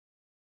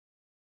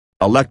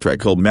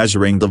Electrical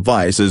Measuring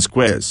Devices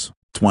Quiz,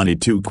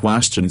 22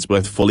 questions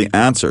with fully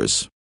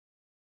answers.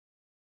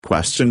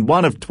 Question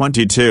 1 of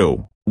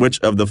 22. Which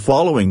of the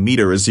following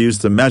meter is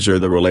used to measure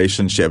the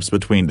relationships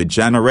between the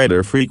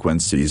generator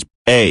frequencies?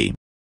 A.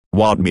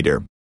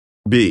 Wattmeter.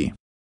 B.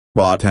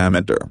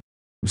 Wattammeter.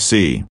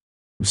 C.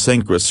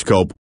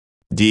 Synchroscope.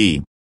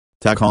 D.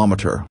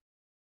 Tachometer.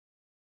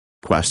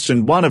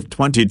 Question 1 of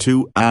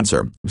 22.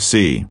 Answer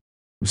C.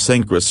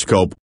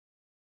 Synchroscope.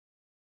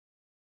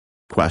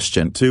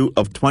 Question 2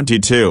 of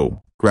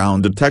 22.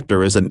 Ground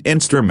detector is an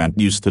instrument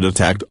used to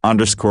detect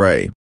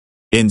 _A.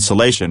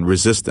 Insulation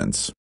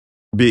resistance.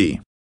 B.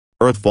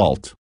 Earth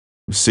fault.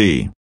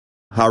 C.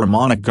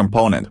 Harmonic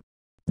component.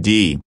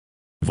 D.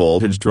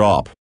 Voltage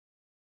drop.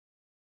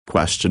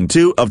 Question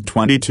 2 of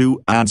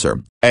 22.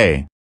 Answer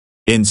A.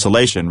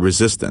 Insulation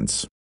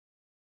resistance.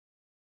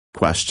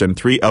 Question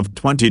 3 of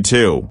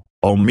 22.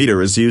 Ohm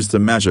meter is used to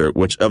measure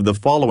which of the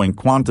following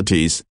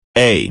quantities?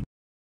 A.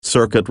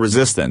 Circuit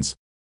resistance.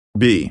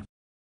 B.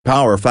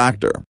 Power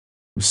factor.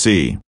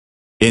 C.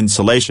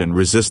 Insulation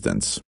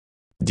resistance.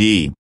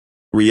 D.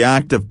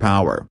 Reactive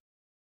power.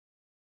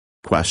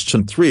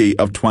 Question 3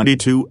 of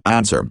 22.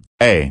 Answer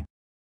A.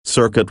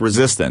 Circuit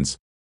resistance.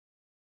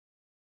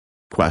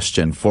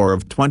 Question 4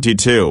 of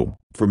 22.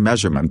 For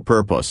measurement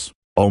purpose,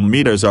 ohm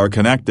meters are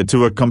connected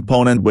to a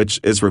component which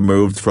is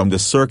removed from the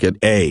circuit.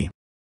 A.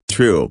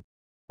 True.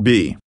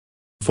 B.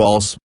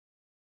 False.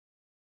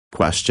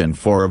 Question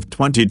 4 of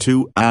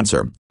 22.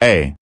 Answer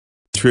A.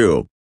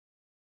 True.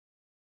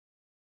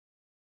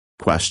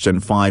 Question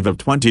 5 of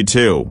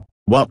 22.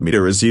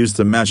 Wattmeter is used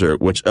to measure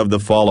which of the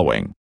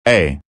following?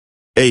 A.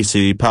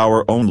 AC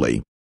power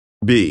only.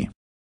 B.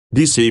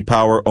 DC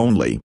power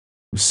only.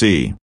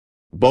 C.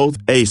 Both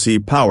AC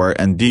power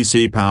and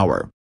DC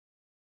power.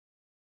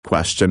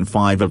 Question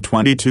 5 of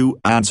 22.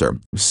 Answer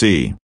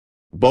C.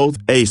 Both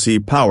AC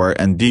power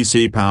and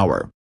DC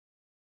power.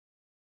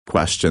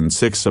 Question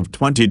 6 of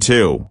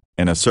 22.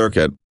 In a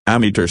circuit,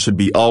 ammeter should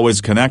be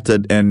always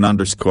connected in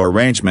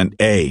arrangement.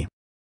 A.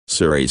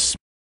 Series.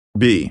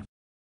 B.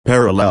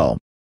 Parallel.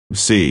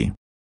 C.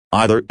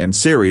 Either in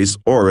series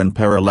or in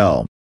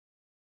parallel.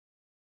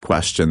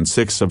 Question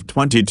 6 of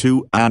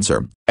 22.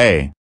 Answer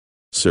A.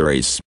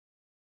 Series.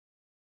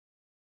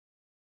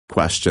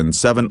 Question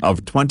 7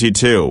 of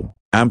 22.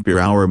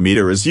 Ampere-hour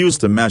meter is used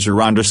to measure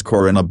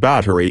in a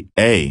battery.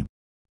 A.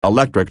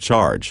 Electric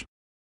charge.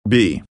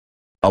 B.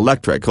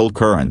 Electrical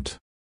current.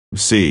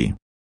 C.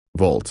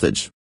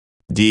 Voltage.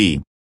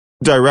 D.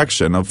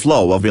 Direction of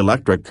flow of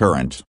electric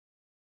current.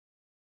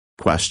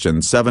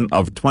 Question 7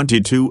 of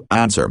 22.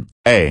 Answer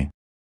A.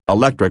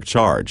 Electric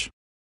charge.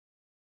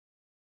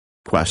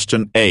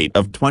 Question 8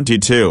 of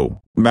 22.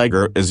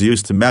 Megger is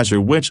used to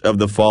measure which of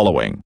the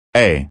following?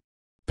 A.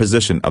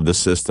 Position of the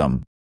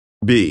system.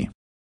 B.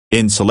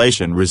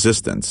 Insulation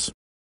resistance.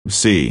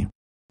 C.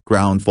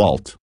 Ground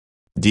fault.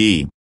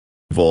 D.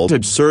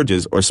 Voltage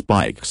surges or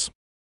spikes.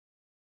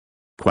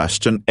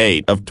 Question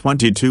 8 of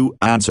 22.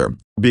 Answer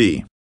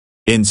B.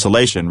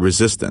 Insulation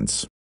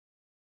resistance.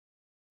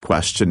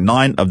 Question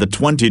 9 of the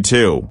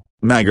 22.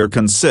 Megger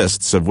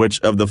consists of which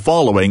of the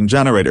following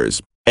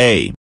generators?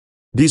 A.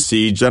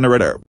 DC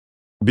generator.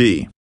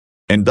 B.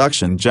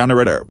 Induction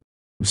generator.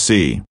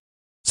 C.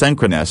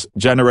 Synchronous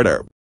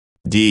generator.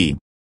 D.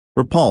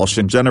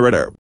 Repulsion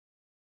generator.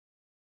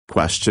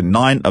 Question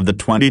 9 of the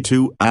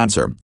 22.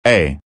 Answer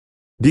A.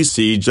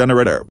 DC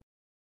generator.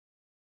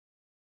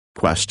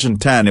 Question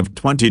 10 of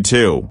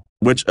 22.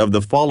 Which of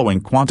the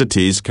following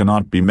quantities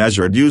cannot be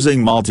measured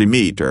using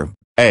multimeter?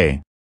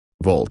 A.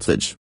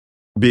 Voltage.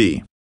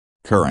 B.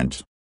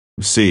 Current.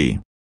 C.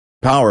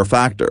 Power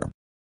factor.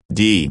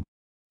 D.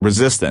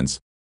 Resistance.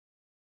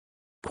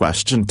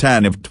 Question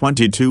 10 of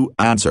 22.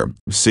 Answer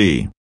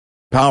C.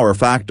 Power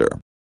factor.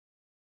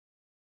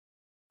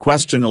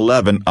 Question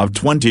 11 of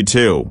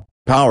 22.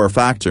 Power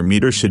factor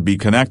meter should be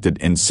connected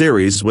in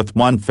series with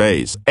one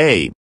phase.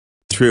 A.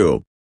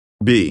 True.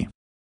 B.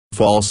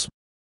 False.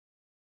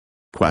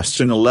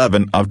 Question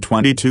 11 of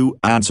 22.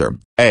 Answer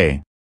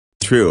A.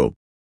 True.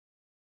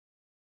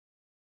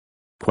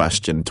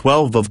 Question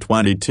 12 of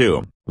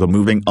 22. The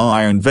moving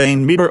iron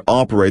vane meter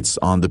operates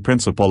on the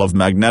principle of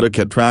magnetic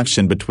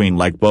attraction between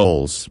like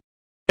poles.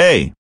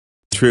 A.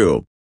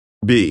 True.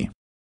 B.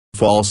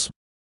 False.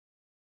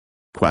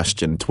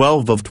 Question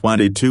 12 of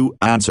 22.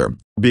 Answer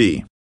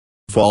B.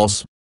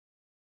 False.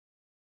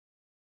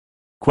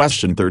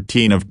 Question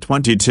 13 of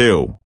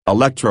 22.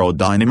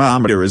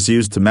 Electrodynamometer is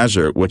used to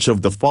measure which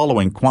of the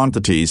following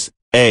quantities?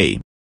 A.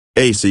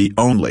 AC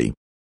only.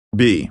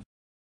 B.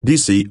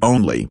 DC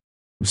only.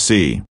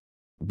 C.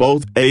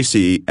 Both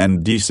AC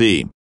and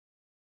DC.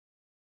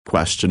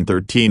 Question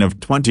 13 of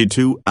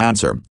 22.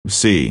 Answer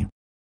C.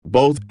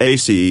 Both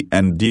AC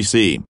and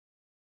DC.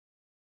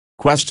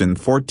 Question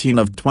 14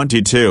 of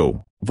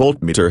 22.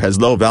 Voltmeter has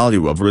low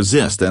value of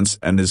resistance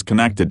and is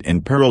connected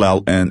in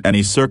parallel in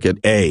any circuit.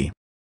 A.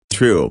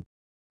 True.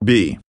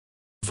 B.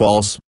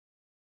 False.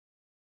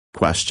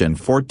 Question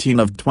 14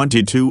 of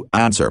 22.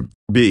 Answer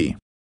B.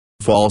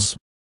 False.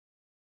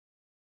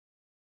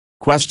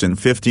 Question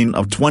 15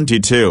 of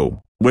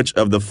 22. Which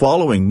of the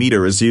following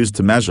meter is used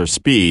to measure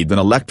speed in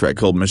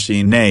electrical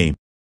machine? A.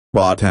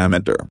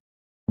 Potentiometer.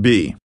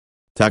 B.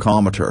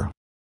 Tachometer.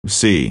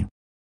 C.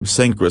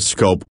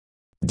 Synchronoscope.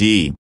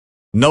 D.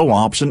 No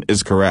option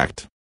is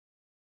correct.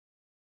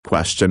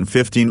 Question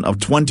 15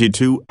 of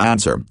 22.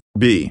 Answer,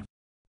 B.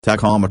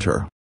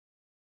 Tachometer.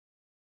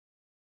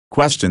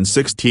 Question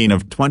 16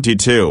 of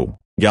 22.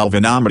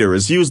 Galvanometer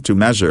is used to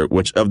measure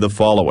which of the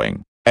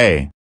following?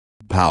 A.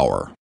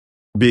 Power.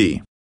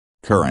 B.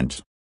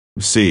 Current.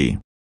 C.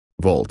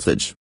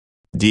 Voltage.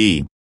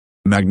 D.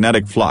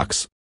 Magnetic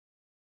flux.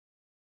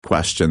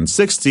 Question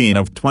 16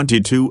 of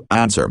 22.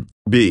 Answer,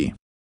 B.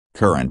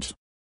 Current.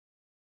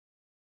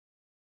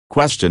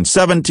 Question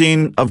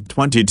 17 of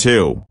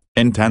 22.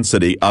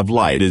 Intensity of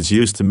light is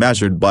used to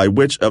measured by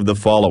which of the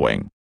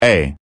following?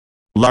 A.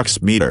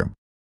 Lux meter.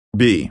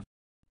 B.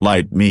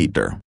 Light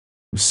meter.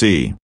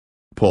 C.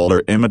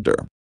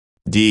 Polarimeter.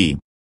 D.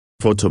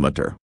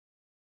 Photometer.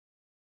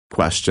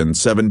 Question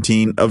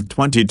 17 of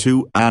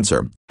 22.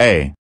 Answer,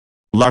 A.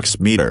 Lux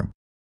meter.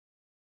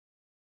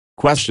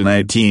 Question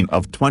 18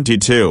 of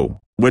 22.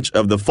 Which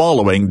of the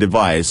following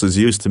device is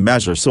used to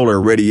measure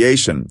solar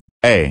radiation?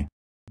 A.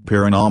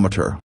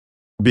 Pyranometer.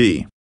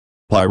 B.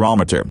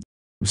 Pyrometer.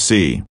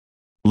 C.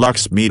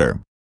 Lux meter.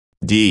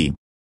 D.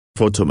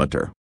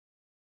 Photometer.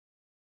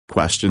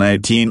 Question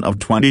 18 of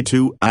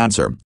 22.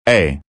 Answer,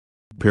 A.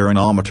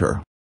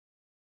 Pyranometer.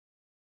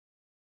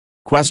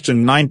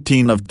 Question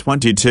 19 of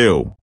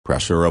 22.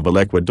 Pressure of a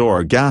liquid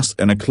or gas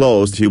in a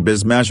closed tube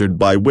is measured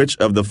by which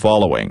of the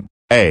following?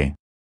 A.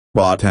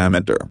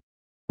 Potentiometer.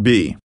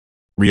 B.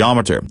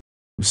 Rheometer.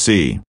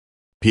 C.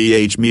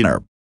 pH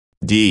meter.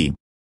 D.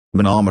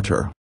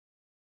 Manometer.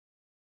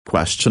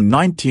 Question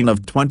 19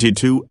 of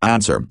 22.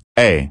 Answer,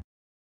 A.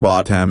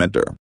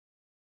 Potentiometer.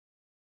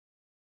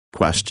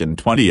 Question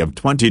 20 of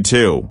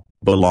 22.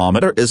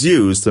 Bolometer is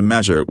used to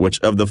measure which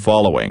of the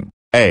following?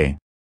 A.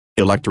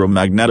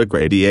 Electromagnetic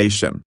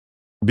radiation.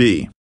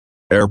 B.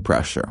 Air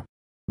pressure.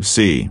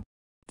 C.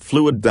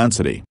 Fluid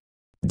density.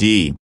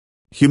 D.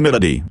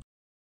 Humidity.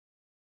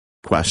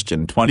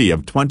 Question 20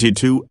 of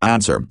 22.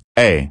 Answer,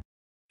 A.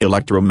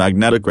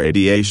 Electromagnetic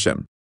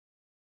radiation.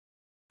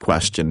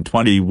 Question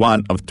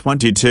 21 of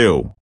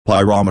 22.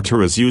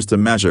 Pyrometer is used to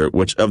measure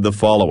which of the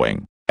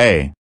following?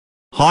 A.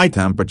 High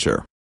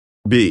temperature.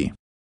 B.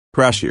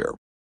 Pressure.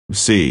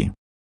 C.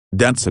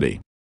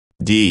 Density.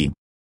 D.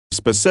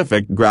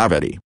 Specific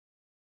gravity.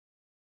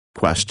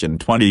 Question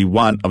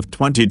 21 of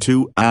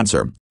 22.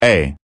 Answer,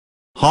 A.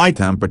 High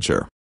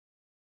temperature.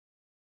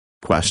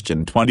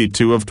 Question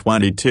 22 of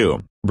 22.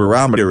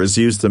 Barometer is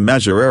used to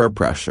measure air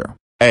pressure.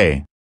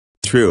 A.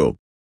 True.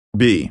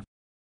 B.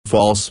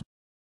 False.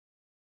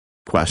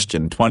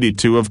 Question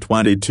 22 of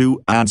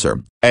 22.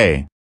 Answer,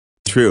 A.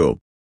 True.